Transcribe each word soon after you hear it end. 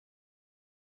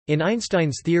In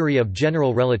Einstein's theory of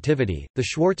general relativity, the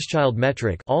Schwarzschild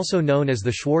metric, also known as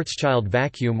the Schwarzschild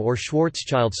vacuum or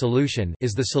Schwarzschild solution,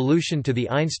 is the solution to the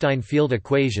Einstein field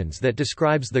equations that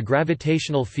describes the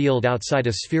gravitational field outside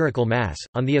a spherical mass,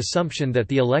 on the assumption that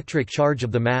the electric charge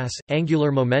of the mass,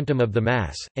 angular momentum of the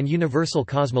mass, and universal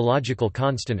cosmological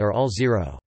constant are all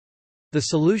zero. The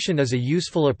solution is a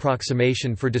useful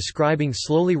approximation for describing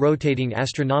slowly rotating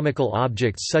astronomical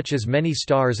objects such as many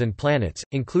stars and planets,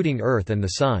 including Earth and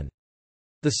the Sun.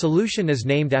 The solution is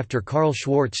named after Karl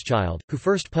Schwarzschild, who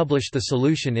first published the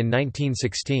solution in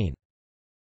 1916.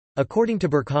 According to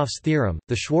Birkhoff's theorem,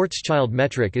 the Schwarzschild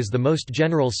metric is the most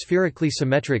general spherically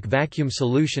symmetric vacuum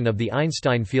solution of the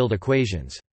Einstein field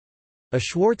equations. A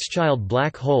Schwarzschild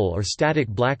black hole or static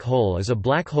black hole is a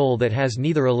black hole that has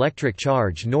neither electric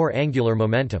charge nor angular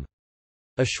momentum.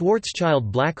 A Schwarzschild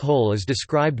black hole is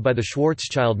described by the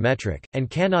Schwarzschild metric, and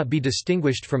cannot be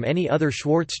distinguished from any other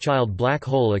Schwarzschild black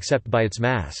hole except by its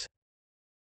mass.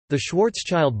 The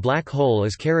Schwarzschild black hole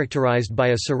is characterized by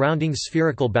a surrounding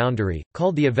spherical boundary,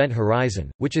 called the event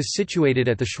horizon, which is situated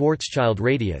at the Schwarzschild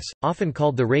radius, often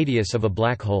called the radius of a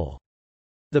black hole.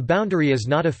 The boundary is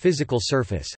not a physical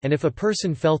surface, and if a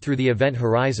person fell through the event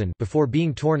horizon before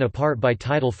being torn apart by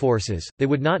tidal forces, they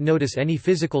would not notice any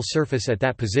physical surface at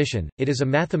that position. It is a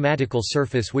mathematical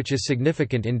surface which is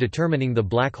significant in determining the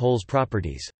black hole's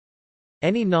properties.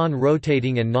 Any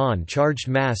non-rotating and non-charged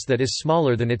mass that is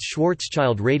smaller than its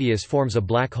Schwarzschild radius forms a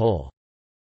black hole.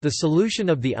 The solution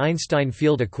of the Einstein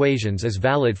field equations is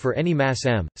valid for any mass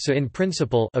m, so in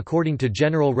principle, according to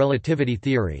general relativity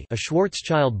theory, a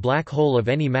Schwarzschild black hole of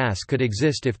any mass could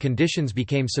exist if conditions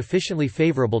became sufficiently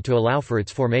favorable to allow for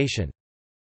its formation.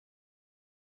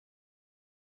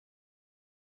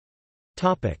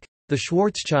 The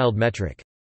Schwarzschild metric.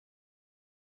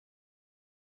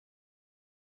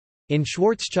 In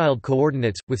Schwarzschild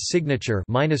coordinates, with signature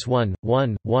 -1,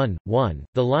 1, 1, 1,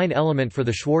 the line element for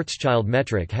the Schwarzschild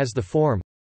metric has the form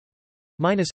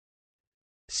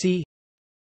 -c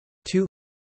 2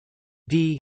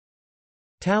 d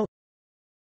tau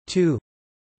 2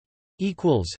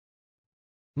 equals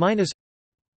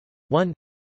 -1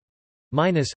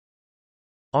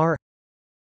 r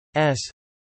s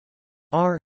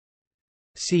r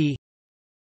c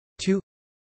 2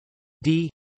 d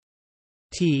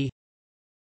t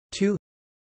 2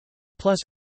 plus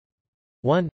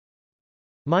 1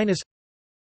 minus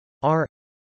r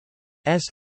s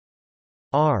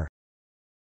r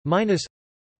minus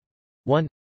 1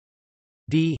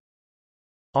 d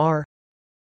r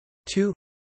 2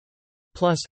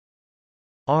 plus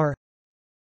r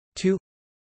 2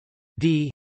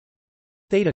 d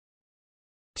theta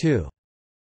 2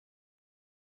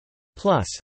 plus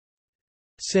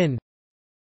sin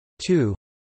 2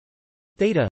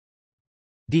 theta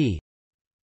d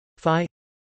phi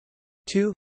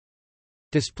 2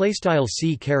 display style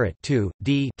c caret 2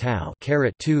 d tau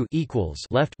caret 2 equals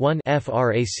left 1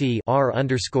 frac r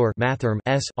underscore mathrm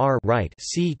s r right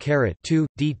c caret 2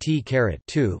 dt caret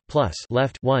 2 plus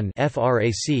left 1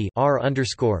 frac r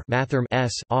underscore mathrm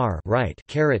s r right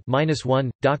caret -1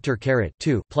 doctor caret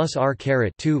 2 plus r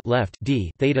caret 2 left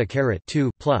d theta caret 2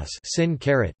 plus sin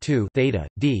caret 2 theta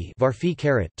d var phi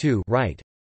caret 2 right,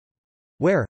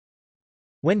 where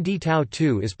when d tau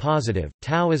 2 is positive,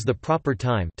 tau is the proper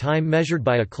time measured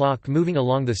by a clock moving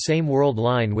along the same world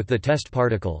line with the test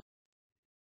particle,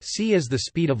 c is the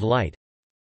speed of light,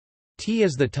 t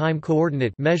is the time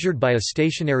coordinate measured by a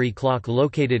stationary clock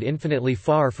located infinitely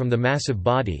far from the massive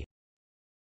body,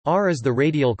 r is the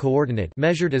radial coordinate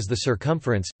measured as the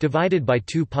circumference, divided by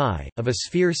 2 pi, of a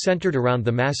sphere centered around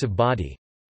the massive body,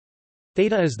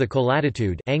 theta is the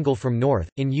colatitude angle from north,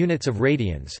 in units of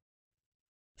radians,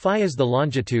 phi is the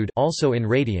longitude also in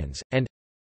radians, and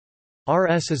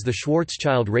rs is the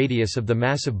Schwarzschild radius of the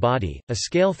massive body, a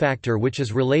scale factor which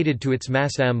is related to its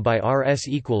mass m by rs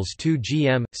equals 2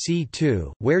 gm,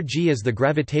 c2, where g is the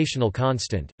gravitational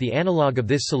constant. The analog of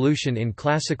this solution in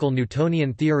classical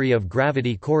Newtonian theory of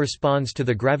gravity corresponds to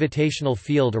the gravitational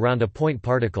field around a point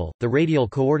particle. The radial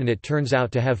coordinate turns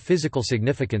out to have physical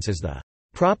significance as the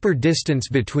proper distance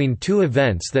between two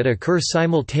events that occur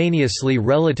simultaneously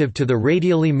relative to the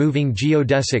radially moving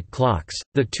geodesic clocks,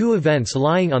 the two events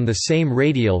lying on the same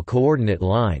radial coordinate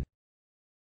line.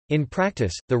 In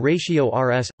practice, the ratio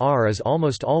rs/r is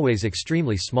almost always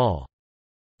extremely small.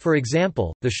 For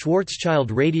example, the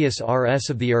Schwarzschild radius rs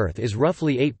of the Earth is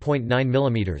roughly 8.9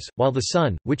 mm, while the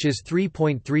Sun, which is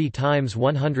 3.3 times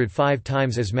 105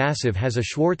 times as massive, has a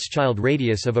Schwarzschild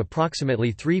radius of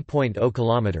approximately 3.0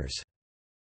 km.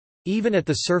 Even at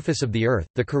the surface of the Earth,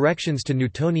 the corrections to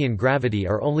Newtonian gravity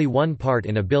are only 1 part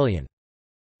in a billion.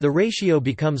 The ratio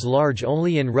becomes large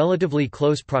only in relatively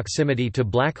close proximity to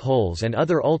black holes and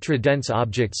other ultra-dense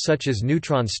objects such as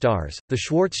neutron stars. The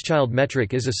Schwarzschild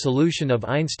metric is a solution of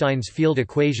Einstein's field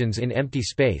equations in empty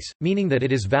space, meaning that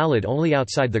it is valid only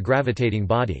outside the gravitating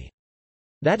body.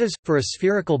 That is, for a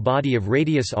spherical body of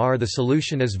radius r, the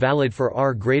solution is valid for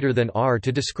r greater than r.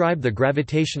 To describe the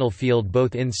gravitational field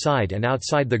both inside and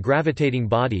outside the gravitating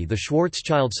body, the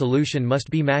Schwarzschild solution must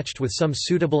be matched with some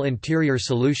suitable interior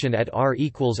solution at r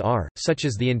equals r, such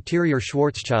as the interior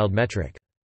Schwarzschild metric.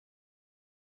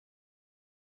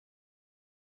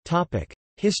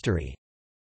 History.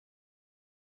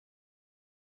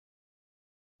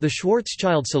 The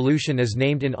Schwarzschild solution is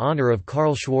named in honor of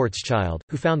Karl Schwarzschild,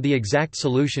 who found the exact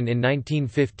solution in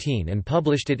 1915 and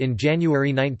published it in January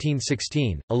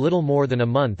 1916, a little more than a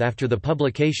month after the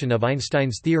publication of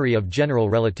Einstein's theory of general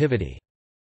relativity.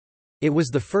 It was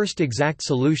the first exact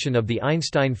solution of the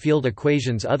Einstein field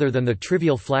equations other than the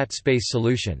trivial flat space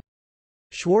solution.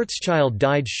 Schwarzschild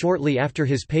died shortly after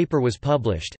his paper was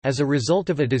published, as a result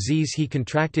of a disease he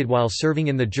contracted while serving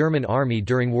in the German army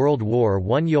during World War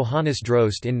I. Johannes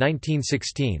Droste in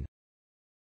 1916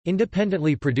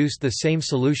 independently produced the same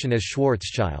solution as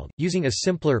Schwarzschild, using a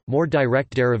simpler, more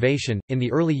direct derivation. In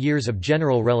the early years of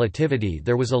general relativity,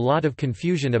 there was a lot of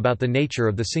confusion about the nature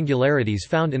of the singularities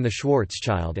found in the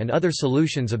Schwarzschild and other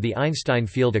solutions of the Einstein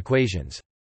field equations.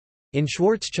 In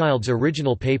Schwarzschild's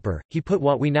original paper, he put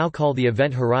what we now call the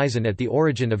event horizon at the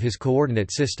origin of his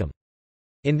coordinate system.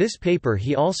 In this paper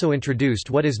he also introduced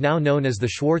what is now known as the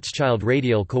Schwarzschild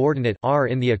radial coordinate r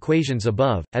in the equations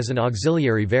above, as an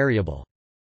auxiliary variable.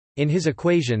 In his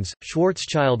equations,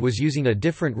 Schwarzschild was using a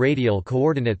different radial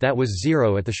coordinate that was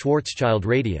 0 at the Schwarzschild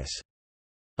radius.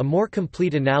 A more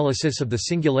complete analysis of the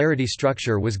singularity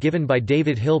structure was given by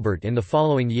David Hilbert in the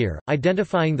following year,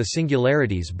 identifying the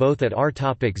singularities both at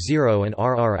r0 and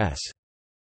RRS.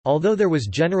 Although there was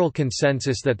general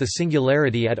consensus that the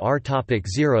singularity at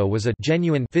r0 was a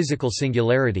genuine physical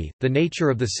singularity, the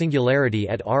nature of the singularity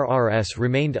at RRS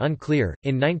remained unclear.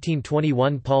 In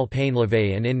 1921 Paul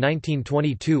Painlevé and in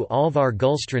 1922 Alvar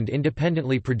Gullstrand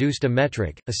independently produced a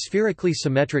metric, a spherically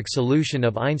symmetric solution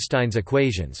of Einstein's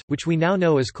equations, which we now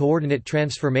know as coordinate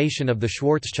transformation of the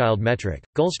Schwarzschild metric,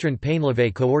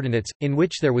 Gullstrand-Painlevé coordinates, in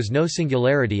which there was no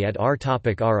singularity at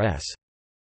r⁻rs.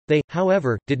 They,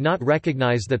 however, did not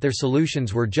recognize that their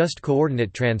solutions were just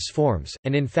coordinate transforms,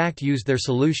 and in fact used their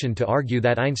solution to argue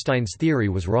that Einstein's theory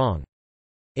was wrong.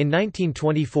 In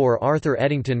 1924 Arthur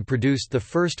Eddington produced the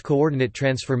first coordinate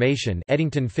transformation,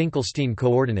 Eddington-Finkelstein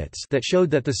coordinates, that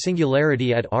showed that the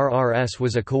singularity at RRS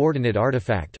was a coordinate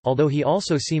artifact, although he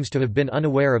also seems to have been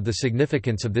unaware of the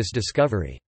significance of this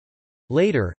discovery.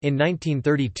 Later, in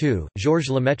 1932, Georges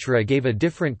Lemaitre gave a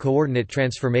different coordinate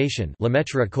transformation,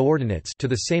 Lemaitre coordinates, to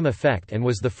the same effect and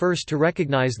was the first to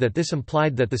recognize that this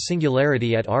implied that the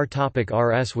singularity at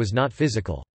r⁻rs was not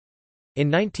physical. In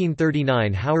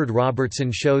 1939 Howard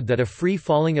Robertson showed that a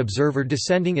free-falling observer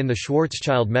descending in the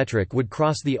Schwarzschild metric would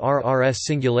cross the RRS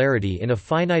singularity in a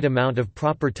finite amount of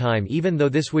proper time, even though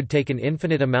this would take an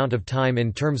infinite amount of time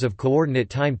in terms of coordinate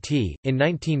time t. In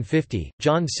 1950,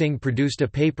 John Singh produced a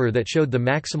paper that showed the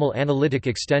maximal analytic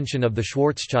extension of the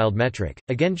Schwarzschild metric,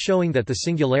 again showing that the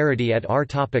singularity at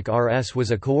r⁻rs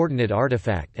was a coordinate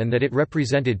artifact and that it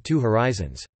represented two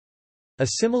horizons. A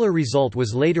similar result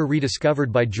was later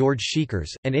rediscovered by George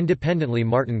Schiekers, and independently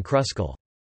Martin Kruskal.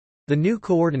 The new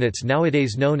coordinates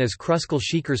nowadays known as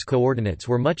Kruskal-Schiekers coordinates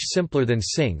were much simpler than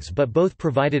Singh's, but both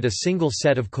provided a single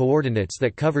set of coordinates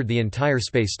that covered the entire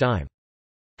spacetime.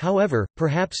 However,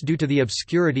 perhaps due to the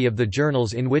obscurity of the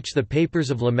journals in which the papers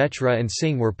of Lemaitre and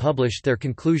Singh were published, their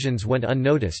conclusions went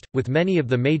unnoticed, with many of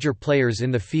the major players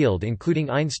in the field including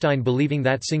Einstein believing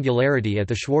that singularity at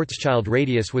the Schwarzschild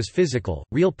radius was physical.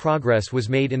 Real progress was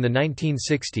made in the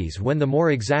 1960s when the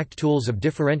more exact tools of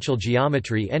differential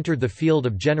geometry entered the field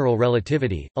of general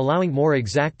relativity, allowing more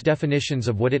exact definitions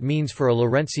of what it means for a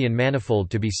Lorentzian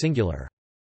manifold to be singular.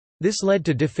 This led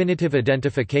to definitive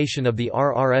identification of the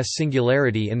RRS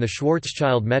singularity in the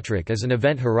Schwarzschild metric as an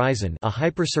event horizon, a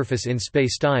hypersurface in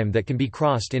spacetime that can be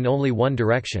crossed in only one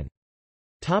direction.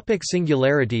 Topic: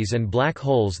 singularities and black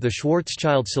holes. The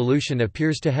Schwarzschild solution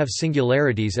appears to have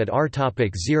singularities at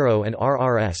r⁻0 and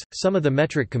RRS. Some of the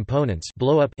metric components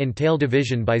blow up entail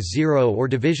division by 0 or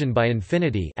division by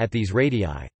infinity at these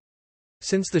radii.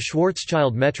 Since the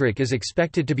Schwarzschild metric is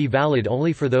expected to be valid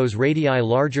only for those radii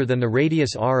larger than the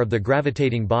radius r of the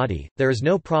gravitating body, there is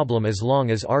no problem as long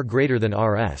as r greater than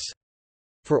rs.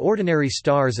 For ordinary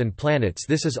stars and planets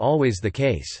this is always the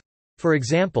case. For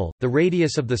example, the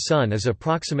radius of the Sun is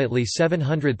approximately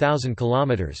 700,000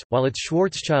 km, while its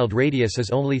Schwarzschild radius is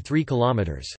only 3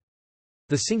 km.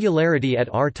 The singularity at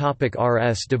r topic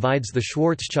rs divides the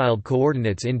Schwarzschild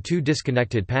coordinates in two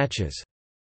disconnected patches.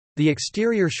 The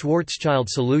exterior Schwarzschild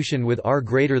solution with r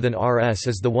greater than rs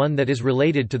is the one that is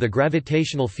related to the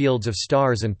gravitational fields of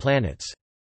stars and planets.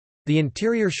 The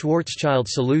interior Schwarzschild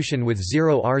solution with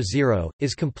 0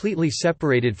 is completely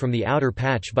separated from the outer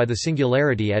patch by the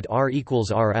singularity at r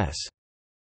equals rs.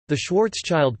 The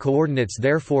Schwarzschild coordinates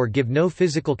therefore give no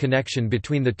physical connection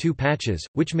between the two patches,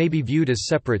 which may be viewed as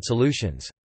separate solutions.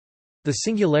 The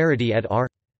singularity at r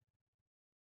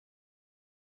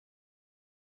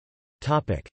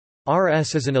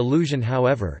rs is an illusion.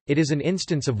 However, it is an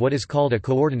instance of what is called a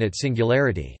coordinate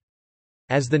singularity.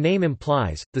 As the name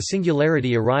implies, the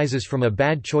singularity arises from a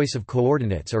bad choice of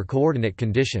coordinates or coordinate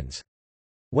conditions.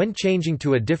 When changing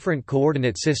to a different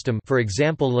coordinate system, for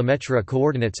example Lemaitre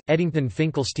coordinates,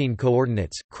 Eddington-Finkelstein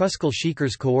coordinates,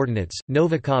 Kruskal-Szekeres coordinates,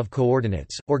 Novikov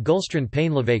coordinates, or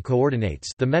Gullstrand-Painlevé coordinates,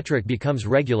 the metric becomes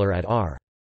regular at r.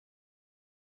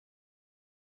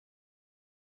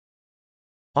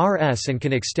 rs and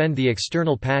can extend the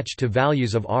external patch to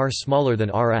values of r smaller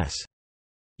than rs.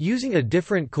 Using a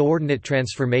different coordinate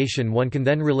transformation, one can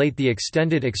then relate the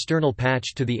extended external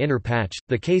patch to the inner patch.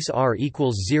 The case r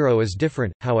equals 0 is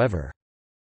different, however.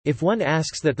 If one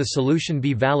asks that the solution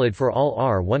be valid for all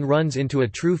r, one runs into a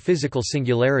true physical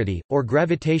singularity, or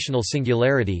gravitational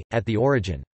singularity, at the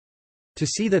origin. To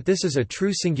see that this is a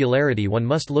true singularity, one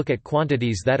must look at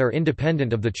quantities that are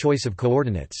independent of the choice of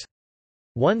coordinates.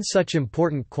 One such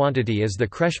important quantity is the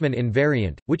Kretschmann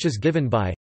invariant, which is given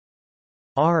by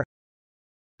r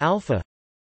alpha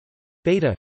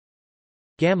beta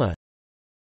gamma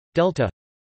delta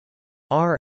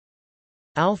r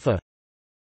alpha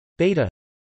beta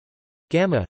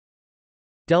gamma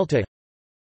delta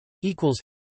equals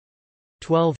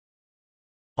 12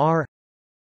 r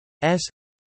s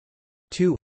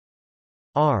 2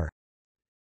 r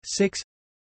 6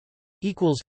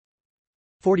 equals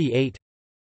 48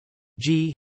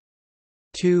 g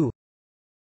 2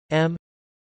 m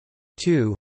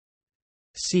 2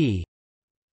 c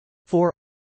 4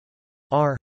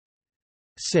 r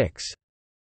 6.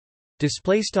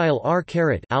 Display style r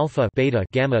caret alpha beta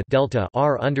gamma delta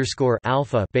r underscore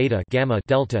alpha beta gamma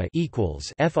delta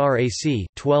equals frac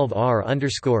 12 r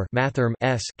underscore mathrm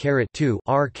s caret 2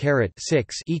 r caret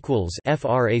 6 equals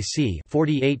frac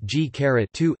 48 g caret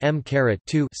 2 m caret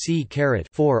 2 c caret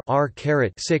 4 r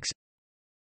caret 6.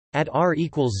 At r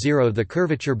equals 0, the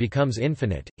curvature becomes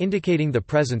infinite, indicating the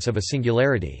presence of a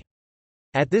singularity.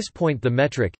 At this point the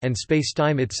metric, and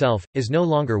spacetime itself, is no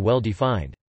longer well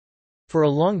defined. For a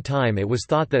long time it was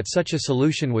thought that such a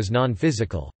solution was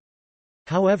non-physical.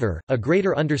 However, a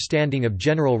greater understanding of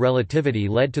general relativity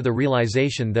led to the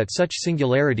realization that such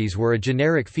singularities were a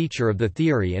generic feature of the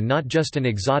theory and not just an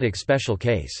exotic special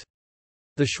case.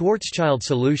 The Schwarzschild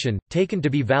solution, taken to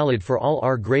be valid for all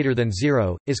r greater than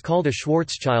 0, is called a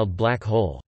Schwarzschild black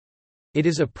hole. It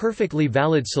is a perfectly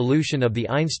valid solution of the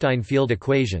Einstein field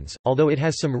equations, although it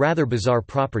has some rather bizarre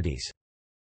properties.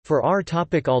 For r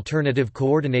topic alternative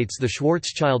coordinates, the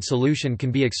Schwarzschild solution can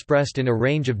be expressed in a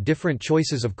range of different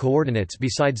choices of coordinates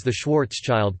besides the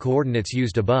Schwarzschild coordinates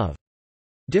used above.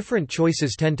 Different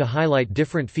choices tend to highlight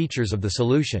different features of the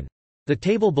solution. The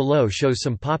table below shows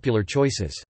some popular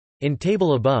choices. In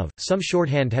table above, some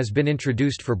shorthand has been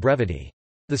introduced for brevity.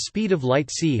 The speed of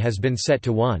light c has been set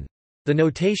to 1. The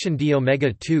notation d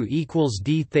omega 2 equals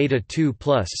d theta 2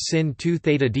 plus sin 2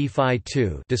 theta d phi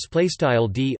 2 display style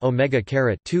d omega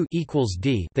caret 2 equals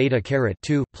d theta caret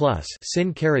 2 plus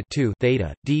sin caret 2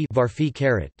 theta d var phi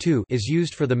caret 2 is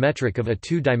used for the metric of a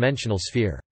two-dimensional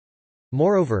sphere.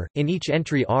 Moreover, in each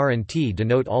entry r and t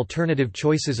denote alternative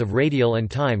choices of radial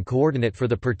and time coordinate for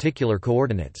the particular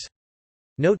coordinates.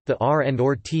 Note, the r and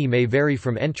or t may vary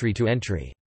from entry to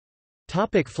entry.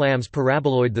 Flam's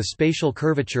paraboloid. The spatial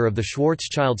curvature of the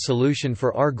Schwarzschild solution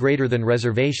for r greater than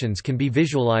reservations can be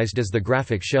visualized as the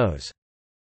graphic shows.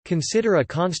 Consider a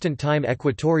constant time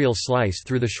equatorial slice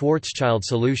through the Schwarzschild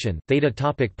solution, theta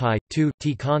pi 2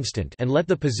 t constant, and let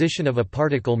the position of a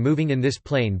particle moving in this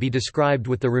plane be described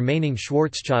with the remaining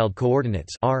Schwarzschild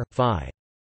coordinates r, phi.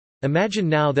 Imagine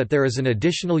now that there is an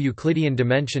additional Euclidean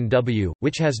dimension w,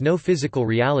 which has no physical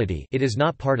reality, it is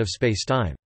not part of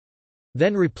spacetime.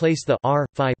 Then replace the r,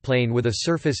 phi plane with a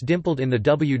surface dimpled in the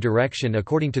w direction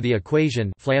according to the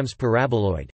equation Flam's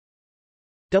paraboloid.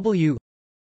 W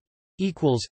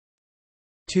equals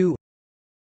 2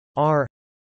 r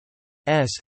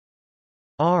s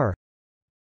r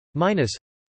minus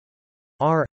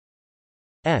r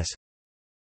s.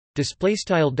 Display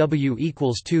style w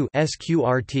equals 2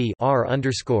 sqrt r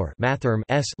underscore mathrm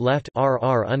s left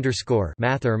r underscore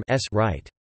mathrm s right.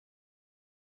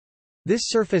 This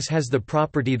surface has the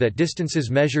property that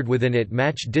distances measured within it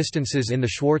match distances in the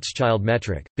Schwarzschild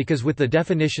metric, because with the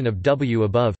definition of W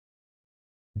above,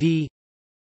 d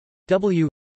W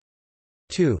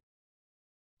 2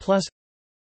 plus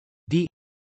d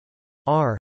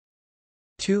R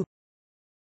 2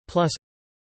 plus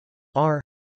R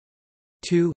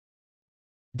 2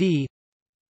 d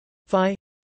phi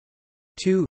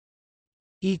 2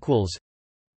 equals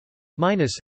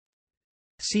minus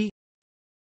C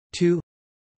 2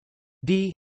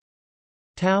 d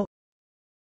tau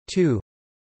 2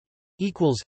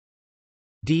 equals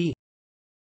d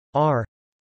R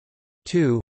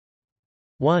 2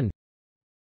 1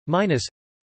 minus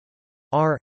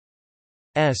R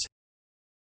S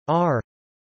R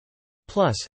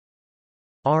plus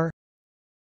R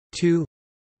 2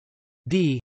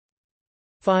 d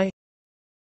phi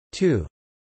 2.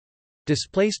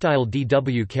 Display style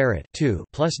dw caret 2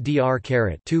 plus dr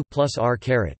caret 2 plus r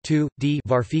caret 2 d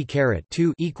var phi caret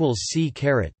 2 equals c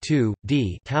caret 2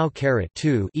 d tau caret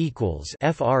 2 equals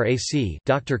frac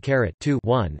doctor caret 2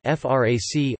 1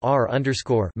 frac r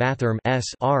underscore mathrm s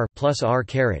r plus r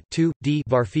caret 2 d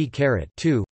var phi caret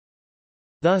 2.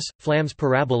 Thus, Flamm's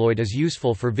paraboloid is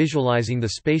useful for visualizing the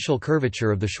spatial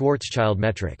curvature of the Schwarzschild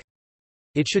metric.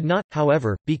 It should not,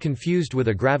 however, be confused with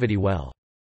a gravity well.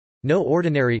 No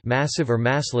ordinary massive or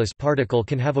massless particle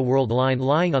can have a world line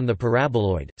lying on the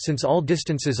paraboloid, since all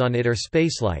distances on it are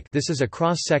spacelike. This is a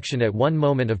cross-section at one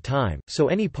moment of time, so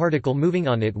any particle moving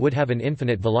on it would have an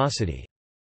infinite velocity.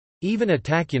 Even a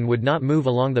tachyon would not move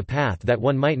along the path that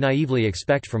one might naively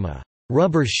expect from a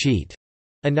rubber sheet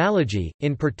analogy.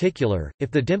 In particular, if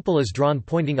the dimple is drawn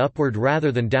pointing upward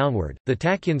rather than downward, the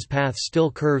tachyon's path still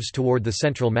curves toward the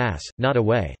central mass, not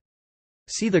away.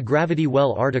 See the gravity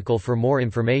well article for more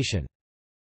information.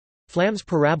 Flamm's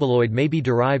paraboloid may be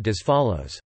derived as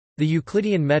follows. The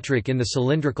Euclidean metric in the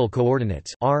cylindrical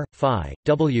coordinates r, phi,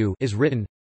 w is written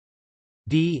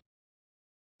d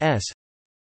s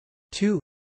 2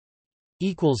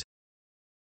 equals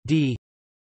d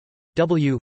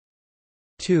w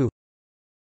 2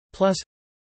 plus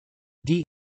d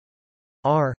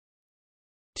r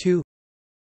 2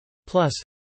 plus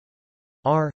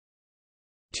r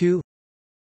 2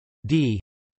 d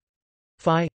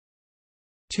phi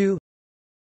 2.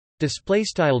 Display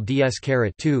style ds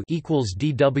caret 2 equals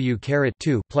dw caret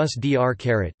 2 plus dr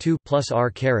caret 2 plus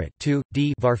r caret 2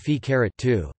 d var phi caret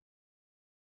 2.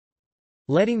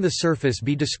 Letting the surface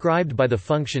be described by the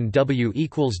function w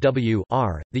equals w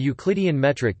r, the Euclidean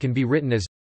metric can be written as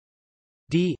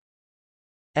d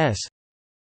s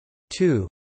 2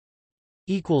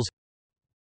 equals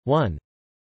 1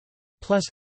 plus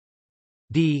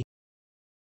d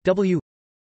w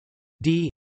d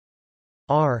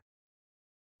r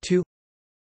 2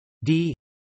 d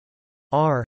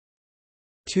r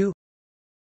 2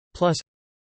 plus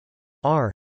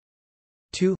r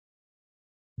 2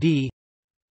 d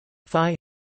phi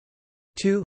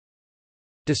 2.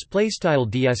 Display style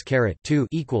ds caret 2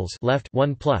 equals left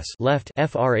 1 plus left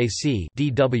frac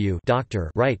dw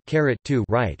doctor right caret 2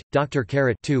 right doctor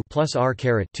caret 2 plus r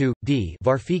caret 2 d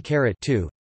var phi caret 2.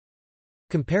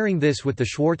 Comparing this with the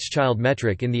Schwarzschild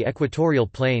metric in the equatorial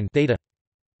plane theta.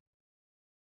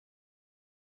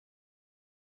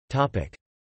 Topic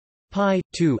pi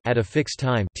 2 at a fixed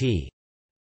time t.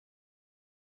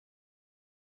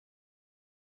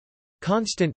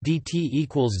 Constant dt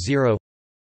equals 0.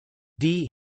 d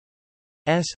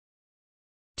s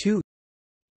 2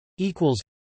 equals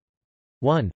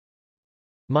 1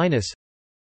 minus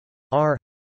r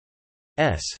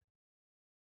s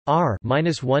r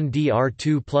minus 1 dr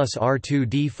 2 plus r2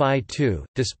 d phi 2.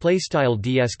 Display style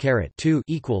ds caret 2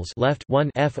 equals left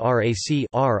 1 frac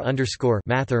r underscore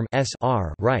mathrm s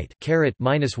r right caret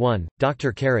minus 1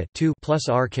 doctor caret 2 plus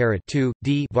r caret 2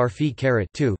 d var phi caret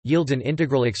 2 yields an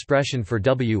integral expression for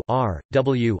w r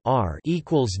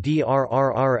equals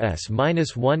drrrs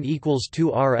minus 1 equals 2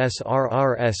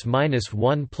 rsrrs minus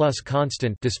 1 plus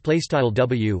constant display style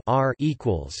w r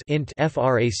equals int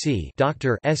frac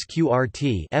doctor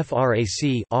sqrt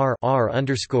frac r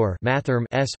underscore mathrm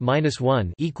s minus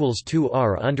 1 equals 2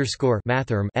 r underscore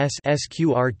mathrm s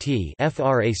sqrt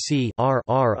frac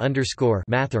r underscore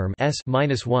mathrm s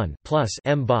minus 1 plus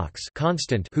m box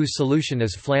constant whose solution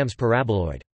is Flamm's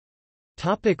paraboloid.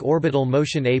 Topic orbital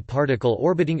motion. A particle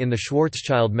orbiting in the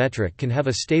Schwarzschild metric can have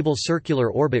a stable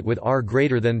circular orbit with r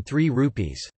greater than 3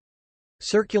 rupees.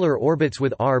 Circular orbits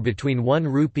with r between 1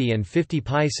 rupee and 50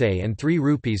 paise and 3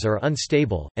 rupees are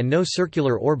unstable, and no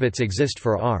circular orbits exist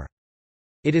for r.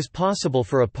 It is possible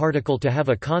for a particle to have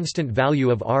a constant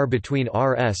value of r between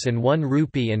rs and 1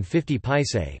 rupee and 50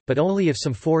 paise, but only if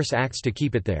some force acts to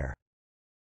keep it there.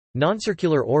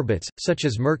 Non-circular orbits, such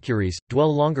as Mercury's,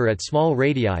 dwell longer at small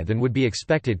radii than would be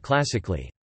expected classically.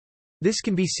 This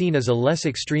can be seen as a less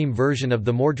extreme version of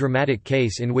the more dramatic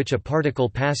case in which a particle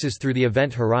passes through the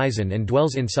event horizon and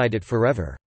dwells inside it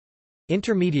forever.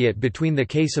 Intermediate between the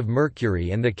case of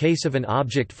Mercury and the case of an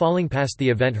object falling past the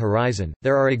event horizon,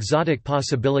 there are exotic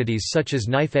possibilities such as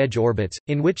knife-edge orbits,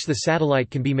 in which the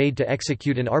satellite can be made to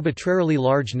execute an arbitrarily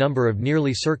large number of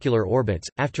nearly circular orbits,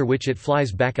 after which it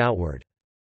flies back outward.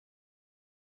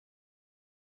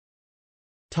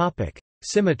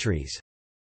 Symmetries.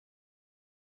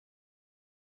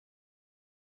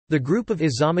 The group of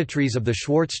isometries of the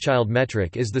Schwarzschild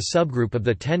metric is the subgroup of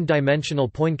the 10-dimensional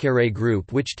Poincaré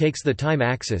group which takes the time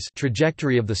axis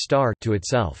trajectory of the star to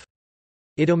itself.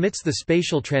 It omits the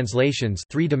spatial translations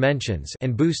 3 dimensions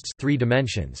and boosts 3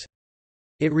 dimensions.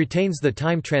 It retains the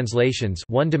time translations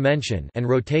 1 dimension and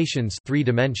rotations 3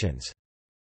 dimensions.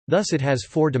 Thus it has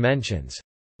 4 dimensions.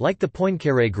 Like the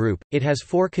Poincaré group, it has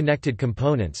 4 connected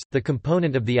components, the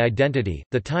component of the identity,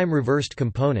 the time-reversed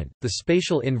component, the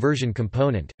spatial inversion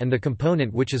component, and the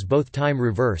component which is both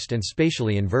time-reversed and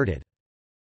spatially inverted.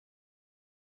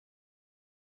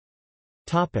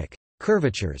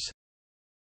 Curvatures.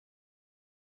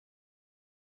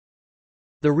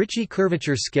 The Ricci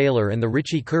curvature scalar and the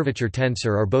Ricci curvature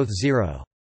tensor are both zero.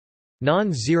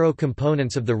 Non-zero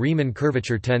components of the Riemann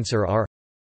curvature tensor are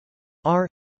r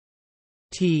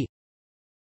T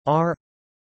R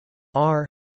R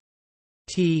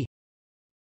T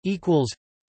equals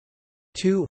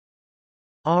 2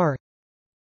 R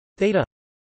theta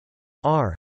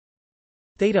R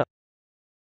theta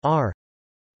R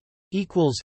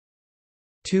equals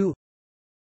 2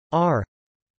 R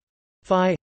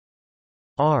phi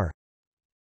R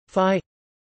phi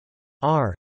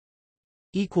R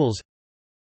equals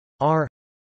R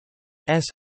S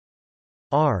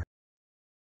R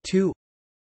 2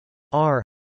 R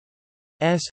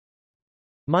S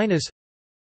minus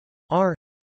R.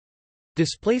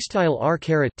 Display style r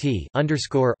caret t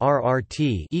underscore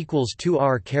rrt equals 2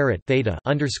 r caret theta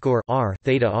underscore r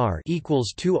theta r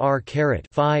equals 2 r caret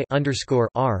phi underscore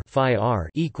r phi r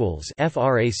equals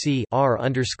frac r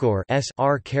underscore s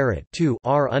r caret 2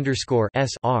 r underscore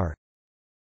s r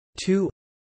 2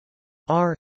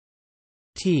 r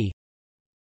t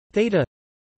theta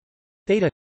theta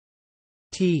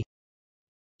t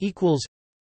equals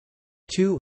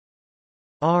 2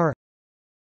 r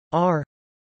r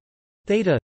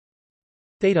theta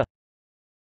theta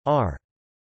r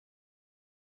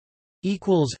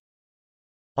equals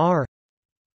r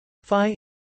phi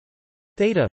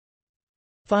theta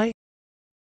phi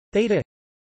theta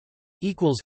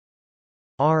equals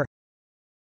r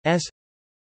s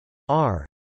r.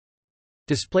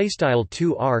 Display style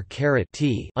 2 r caret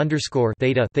t underscore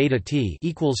theta theta t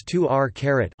equals 2 r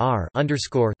caret r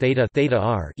underscore theta theta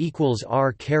r equals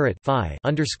r caret phi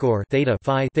underscore theta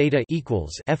phi theta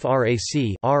equals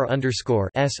frac r underscore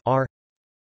s r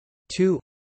 2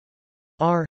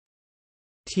 r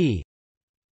t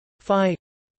phi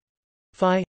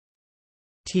phi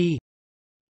t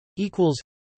equals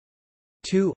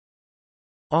 2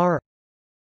 r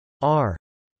r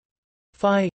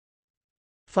phi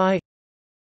phi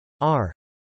r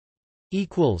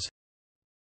equals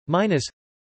minus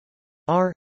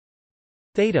r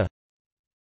theta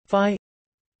phi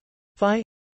phi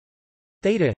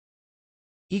theta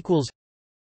equals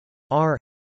r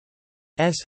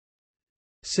s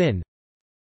sin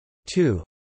 2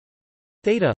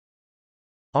 theta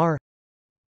r.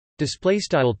 Display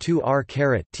style 2 r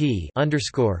caret t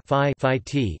underscore phi phi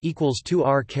t equals 2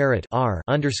 r caret r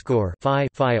underscore phi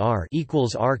phi r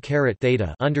equals r caret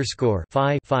theta underscore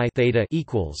phi phi theta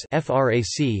equals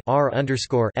frac r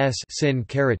underscore s sin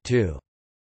caret 2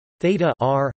 theta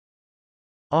r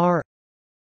r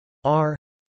r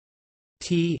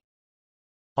t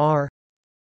r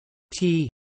t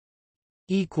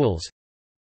equals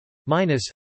minus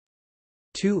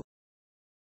 2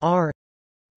 r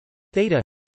theta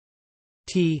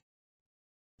t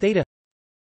theta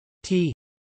t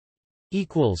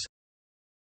equals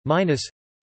minus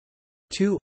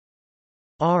 2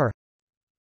 r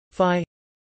phi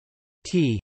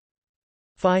t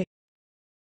phi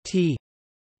t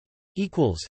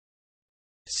equals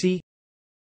c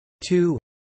 2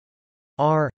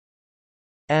 r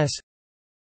s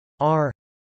r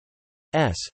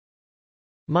s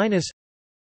minus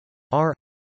r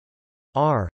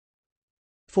r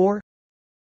 4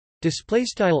 Display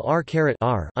style r caret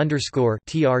r underscore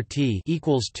trt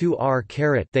equals 2 r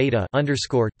caret theta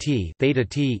underscore t theta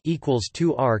t equals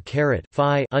 2 r caret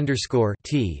phi underscore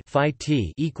t phi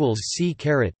t equals c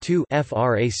caret 2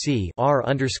 frac r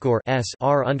underscore s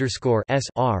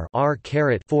r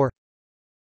caret 4.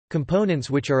 Components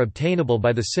which are obtainable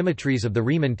by the symmetries of the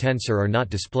Riemann tensor are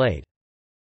not displayed.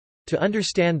 To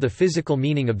understand the physical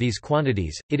meaning of these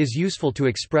quantities, it is useful to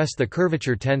express the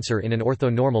curvature tensor in an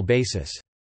orthonormal basis.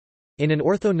 In an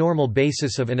orthonormal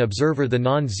basis of an observer, the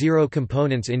non-zero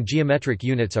components in geometric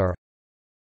units are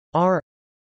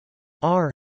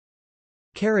r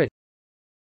caret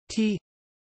t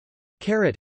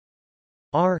caret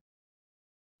r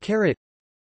caret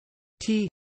t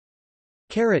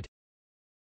caret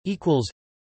equals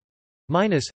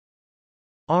minus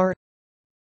r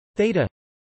theta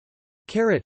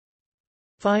caret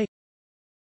phi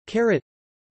caret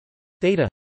theta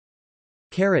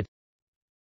caret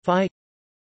phi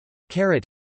caret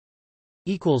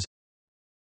equals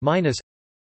minus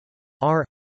r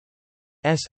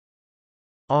s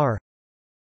r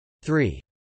 3.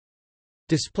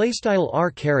 Display style r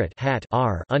caret hat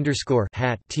r underscore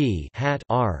hat t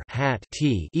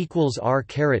equals r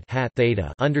caret hat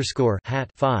theta underscore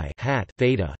hat phi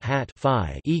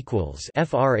equals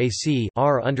frac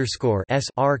r underscore s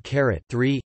r caret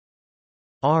 3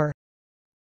 r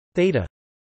theta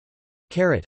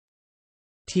caret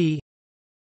t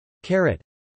caret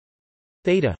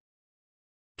theta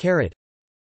caret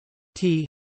t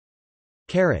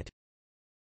caret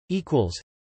equals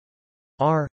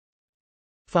r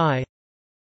phi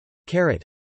caret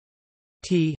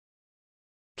t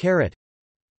caret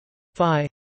phi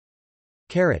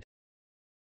caret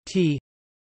t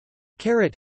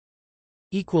caret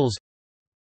equals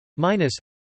minus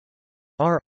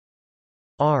r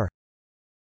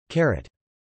caret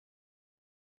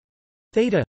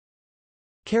theta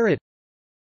caret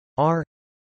r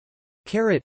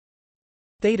caret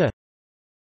theta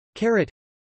caret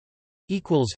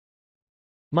equals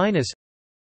minus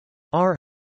r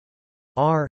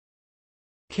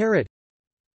caret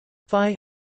phi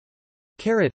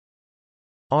caret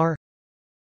r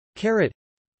caret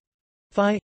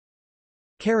phi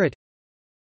caret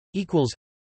equals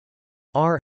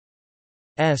r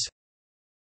s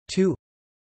 2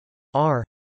 r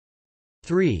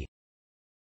 3.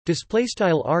 Display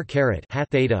style r caret hat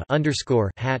theta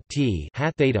underscore hat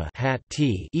theta hat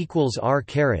t equals r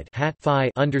caret hat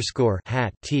phi underscore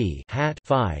hat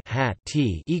phi hat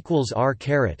t equals r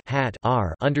caret hat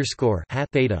r underscore hat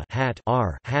theta hat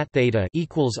theta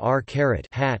equals r caret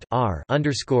hat r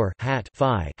underscore hat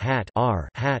phi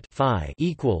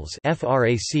equals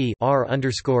frac r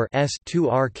underscore s 2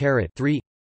 r caret 3.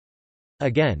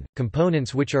 Again,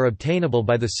 components which are obtainable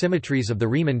by the symmetries of the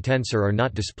Riemann tensor are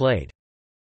not displayed.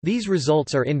 These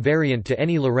results are invariant to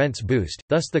any Lorentz boost,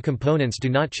 thus the components do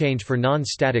not change for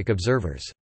non-static observers.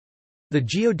 The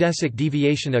geodesic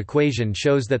deviation equation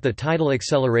shows that the tidal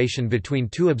acceleration between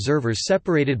two observers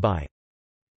separated by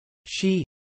xi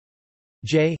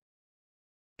j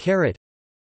caret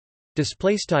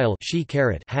display style xi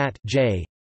caret hat j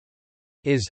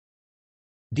is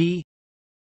d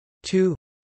 2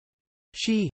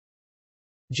 xi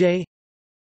j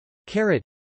caret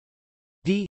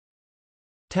d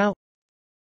tau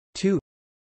 2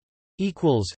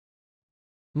 equals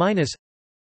minus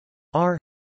r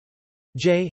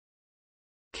j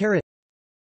caret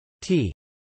t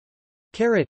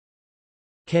caret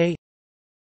k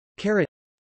caret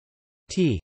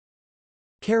t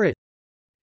caret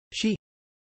xi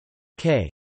k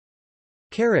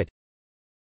caret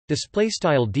display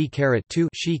style d caret 2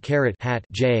 xi caret hat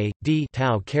j d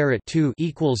tau caret 2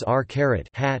 equals r caret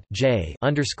hat j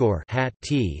underscore hat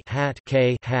t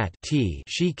k hat t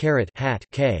xi caret hat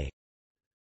k.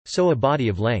 So a body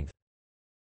of length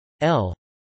L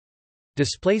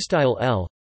display style L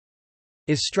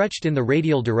is stretched in the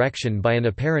radial direction by an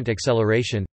apparent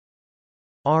acceleration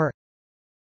r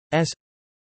s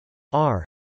r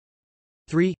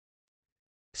 3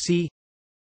 c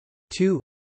 2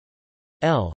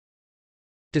 L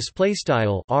display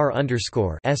style r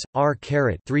underscore s r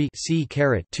caret 3 c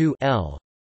caret 2 L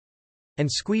and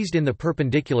squeezed in the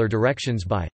perpendicular directions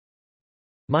by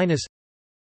minus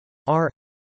r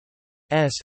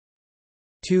s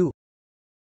 2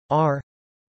 r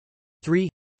 3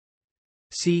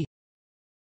 c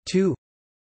 2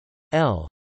 L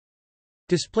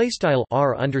display style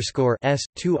r underscore s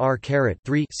 2 r caret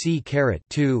 3 c caret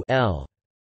 2 L.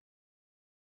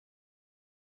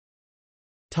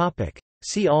 Topic.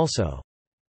 See also: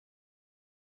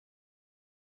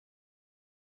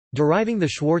 deriving the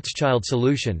Schwarzschild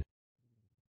solution,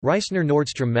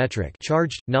 Reissner-Nordstrom metric,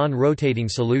 charged, non-rotating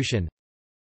solution.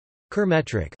 Kerr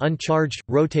metric, uncharged,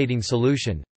 rotating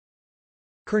solution.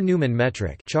 Kerr-Newman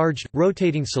metric, charged,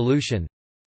 rotating solution.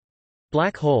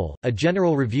 Black hole, a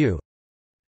general review.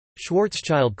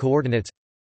 Schwarzschild coordinates.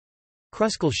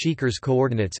 Kruskal-Szekeres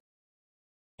coordinates.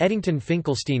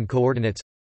 Eddington-Finkelstein coordinates.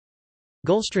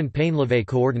 Gullstrand-Painlevé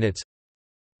coordinates.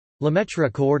 Lemaitre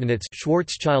coordinates,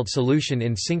 Schwarzschild solution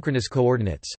in synchronous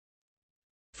coordinates.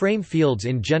 Frame fields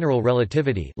in general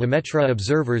relativity, Lemaitre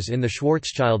observers in the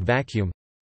Schwarzschild vacuum.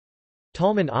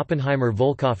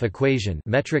 Tolman-Oppenheimer-Volkoff equation,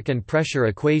 metric and pressure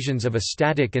equations of a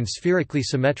static and spherically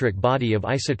symmetric body of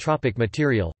isotropic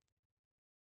material.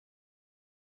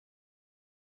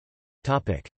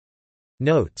 Topic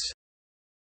Notes.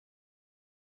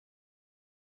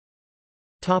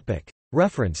 Topic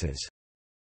References.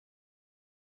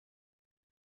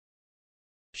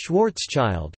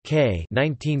 Schwarzschild, K.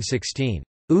 1916.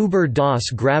 Über das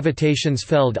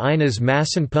Gravitationsfeld eines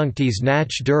Massenpunktes nach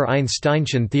der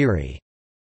Einsteinschen Theorie.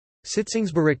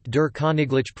 Sitzungsbericht der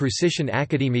Königlich Preußischen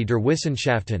Akademie der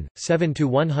Wissenschaften,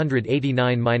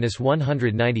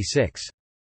 7-189-196.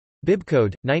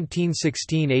 Bibcode,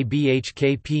 1916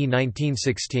 ABHKP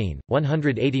 1916,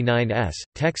 189s,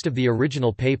 text of the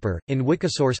original paper, in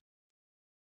Wikisource.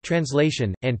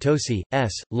 Translation, Antosi,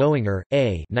 S., Lowinger,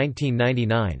 A.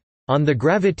 1999. On the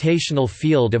Gravitational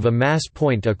Field of a Mass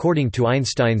Point According to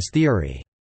Einstein's Theory.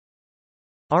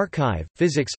 Archive,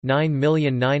 Physics,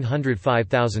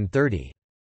 9905030.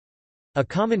 A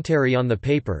Commentary on the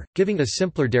Paper, Giving a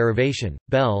Simpler Derivation,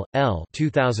 Bell, L.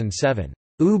 2007.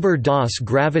 Über das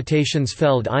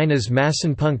Gravitationsfeld eines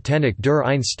Massenpunkten der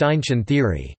Einsteinschen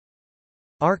Theorie.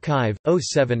 Archive,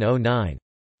 0709.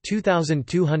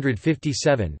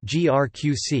 2257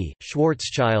 GRQC,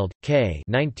 Schwarzschild, K.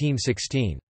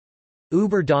 1916.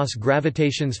 Über das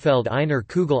Gravitationsfeld einer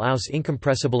Kugel aus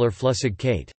inkompressibler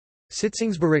Flüssigkeit.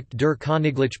 Sitzungsbericht der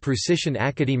Königlich Preußischen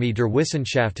Akademie der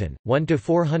Wissenschaften,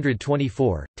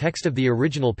 1-424, text of the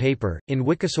original paper, in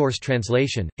Wikisource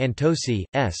translation, Antosi,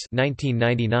 S.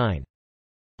 1999.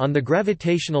 On the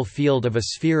Gravitational Field of a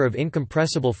Sphere of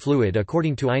Incompressible Fluid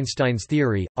According to Einstein's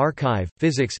Theory, Archive,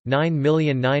 Physics,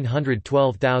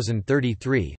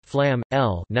 9912033, Flamm,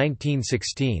 L.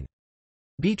 1916.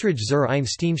 Beiträge zur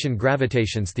Einsteinschen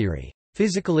Gravitationstheorie.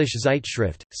 Physikalische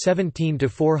Zeitschrift,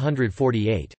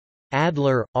 17-448.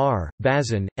 Adler, R.,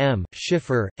 Bazin, M.,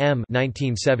 Schiffer, M.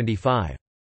 1975.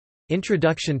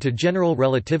 Introduction to General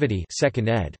Relativity 2nd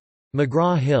ed.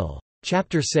 McGraw-Hill.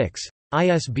 Chapter 6.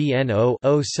 ISBN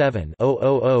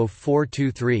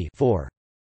 0-07-000423-4.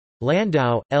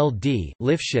 Landau, L. D.,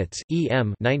 Lifshitz, E.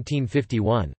 M.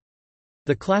 1951.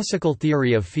 The Classical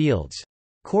Theory of Fields.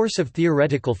 Course of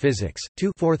Theoretical Physics,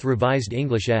 2 4th Revised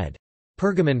English ed.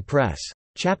 Pergamon Press.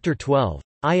 Chapter 12.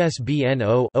 ISBN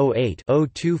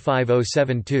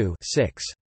 0-08-025072-6.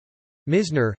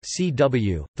 Misner, C.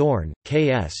 W., Thorne, K.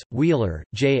 S., Wheeler,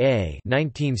 J. A.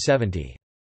 1970.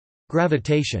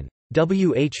 Gravitation.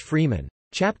 W. H. Freeman.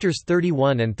 Chapters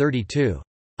 31 and 32.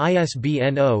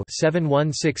 ISBN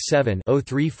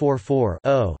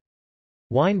 0-7167-0344-0.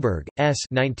 Weinberg, S.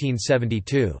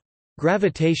 1972.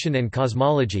 Gravitation and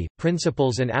Cosmology,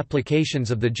 Principles and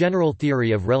Applications of the General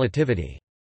Theory of Relativity.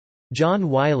 John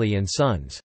Wiley &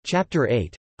 Sons. Chapter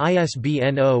 8.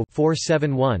 ISBN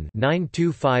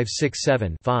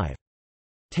 0-471-92567-5.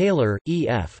 Taylor, E.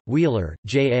 F., Wheeler,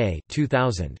 J. A.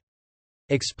 2000.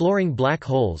 Exploring Black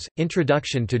Holes,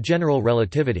 Introduction to General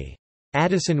Relativity.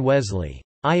 Addison Wesley.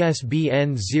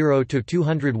 ISBN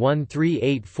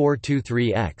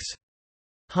 0-201-38423-X.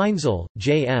 Heinzel,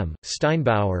 J. M.,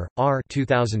 Steinbauer, R.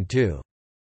 2002.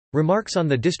 Remarks on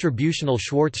the Distributional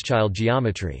Schwarzschild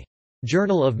Geometry.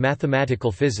 Journal of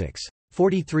Mathematical Physics.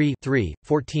 43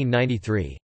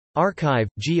 1493. Archive,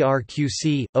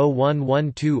 GRQC,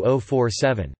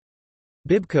 01120047.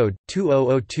 Bibcode,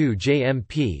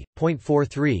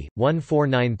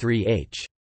 2002JMP.43.1493H.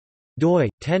 doi,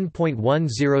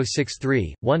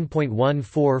 10.1063,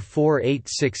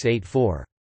 1.14486884.